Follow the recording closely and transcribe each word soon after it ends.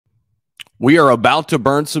We are about to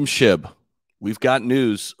burn some Shib. We've got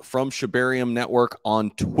news from Shibarium Network on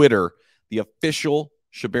Twitter, the official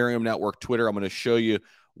Shibarium Network Twitter. I'm going to show you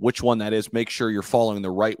which one that is. Make sure you're following the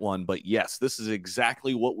right one. But yes, this is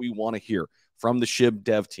exactly what we want to hear from the Shib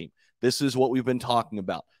dev team. This is what we've been talking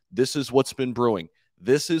about. This is what's been brewing.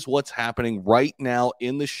 This is what's happening right now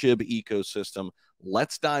in the Shib ecosystem.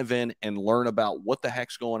 Let's dive in and learn about what the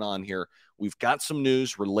heck's going on here. We've got some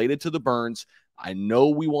news related to the burns. I know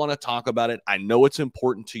we want to talk about it. I know it's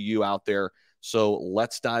important to you out there. So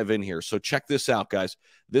let's dive in here. So check this out, guys.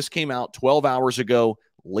 This came out 12 hours ago,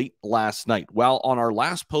 late last night. Well, on our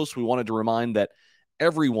last post, we wanted to remind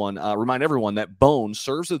everyone that Bone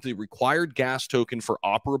serves as the required gas token for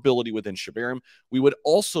operability within Shibarium. We would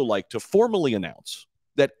also like to formally announce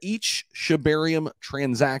that each Shibarium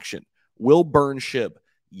transaction will burn Shib.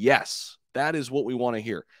 Yes, that is what we want to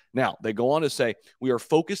hear. Now, they go on to say, we are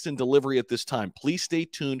focused in delivery at this time. Please stay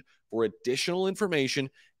tuned for additional information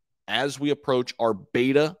as we approach our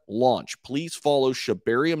beta launch. Please follow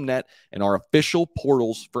Shibarium.net and our official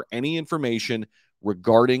portals for any information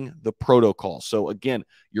regarding the protocol. So again,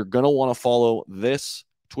 you're going to want to follow this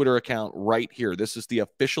Twitter account right here. This is the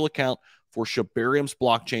official account for Shibarium's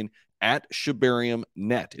blockchain at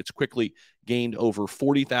Shibarium.net. It's quickly gained over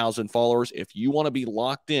 40,000 followers. If you want to be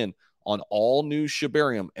locked in on all new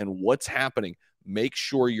Shibarium and what's happening, make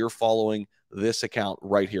sure you're following this account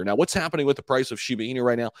right here. Now, what's happening with the price of Shiba Inu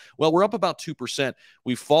right now? Well, we're up about 2%.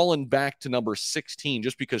 We've fallen back to number 16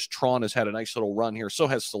 just because Tron has had a nice little run here. So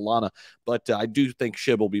has Solana. But I do think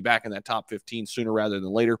Shib will be back in that top 15 sooner rather than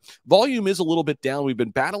later. Volume is a little bit down. We've been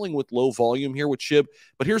battling with low volume here with Shib.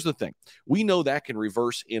 But here's the thing. We know that can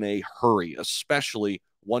reverse in a hurry, especially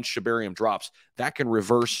once Shibarium drops. That can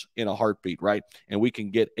reverse in a heartbeat, right? And we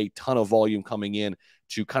can get a ton of volume coming in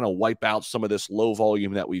to kind of wipe out some of this low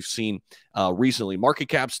volume that we've seen recently. Market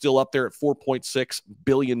cap still up there at $4.6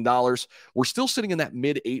 billion. We're still sitting in that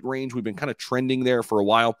mid-8 range. We've been kind of trending there for a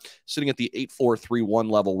while, sitting at the 8431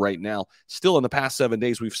 level right now. Still in the past 7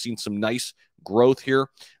 days, we've seen some nice growth here.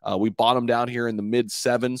 We bottomed out here in the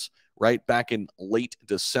mid-7s, right, back in late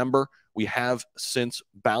December. We have since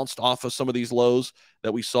bounced off of some of these lows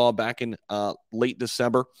that we saw back in late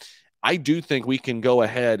December. I do think we can go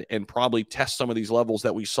ahead and probably test some of these levels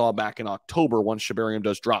that we saw back in October once Shibarium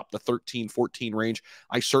does drop, the 13, 14 range.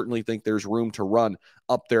 I certainly think there's room to run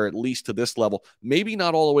up there at least to this level. Maybe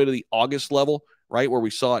not all the way to the August level, right, where we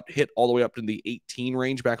saw it hit all the way up to the 18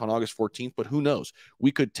 range back on August 14th, but who knows?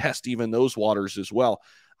 We could test even those waters as well.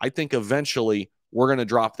 I think eventually we're going to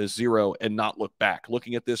drop this zero and not look back.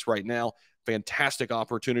 Looking at this right now, fantastic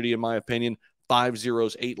opportunity in my opinion.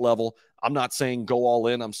 508 level. I'm not saying go all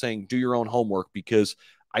in. I'm saying do your own homework because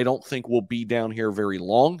I don't think we'll be down here very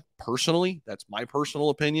long. Personally, that's my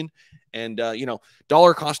personal opinion. And,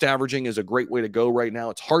 dollar cost averaging is a great way to go right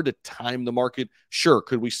now. It's hard to time the market. Sure.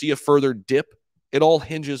 Could we see a further dip? It all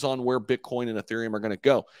hinges on where Bitcoin and Ethereum are going to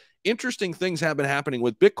go. Interesting things have been happening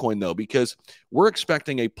with Bitcoin, though, because we're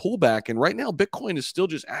expecting a pullback. And right now, Bitcoin is still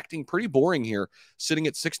just acting pretty boring here, sitting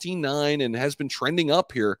at 16.9 and has been trending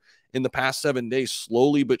up here in the past 7 days,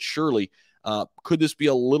 slowly but surely. Could this be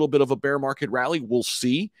a little bit of a bear market rally? We'll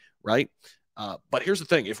see, right? But here's the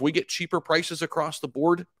thing. If we get cheaper prices across the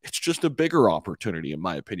board, it's just a bigger opportunity, in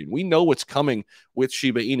my opinion. We know what's coming with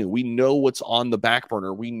Shiba Inu. We know what's on the back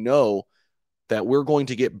burner. We know that we're going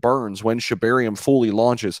to get burns when Shibarium fully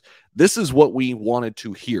launches. This is what we wanted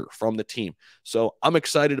to hear from the team. So I'm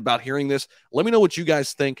excited about hearing this. Let me know what you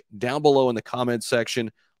guys think down below in the comment section.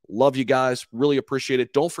 Love you guys. Really appreciate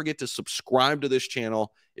it. Don't forget to subscribe to this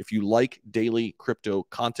channel if you like daily crypto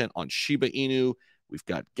content on Shiba Inu. We've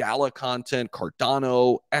got Gala content,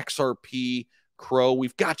 Cardano, XRP, Crow.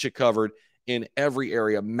 We've got you covered in every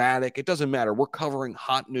area. Matic, it doesn't matter. We're covering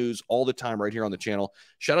hot news all the time right here on the channel.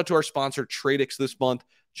 Shout out to our sponsor, Tradix, this month.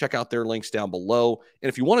 Check out their links down below. And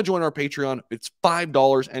if you want to join our Patreon, it's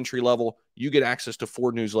 $5 entry level. You get access to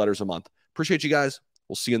 4 newsletters a month. Appreciate you guys.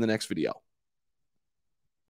 We'll see you in the next video.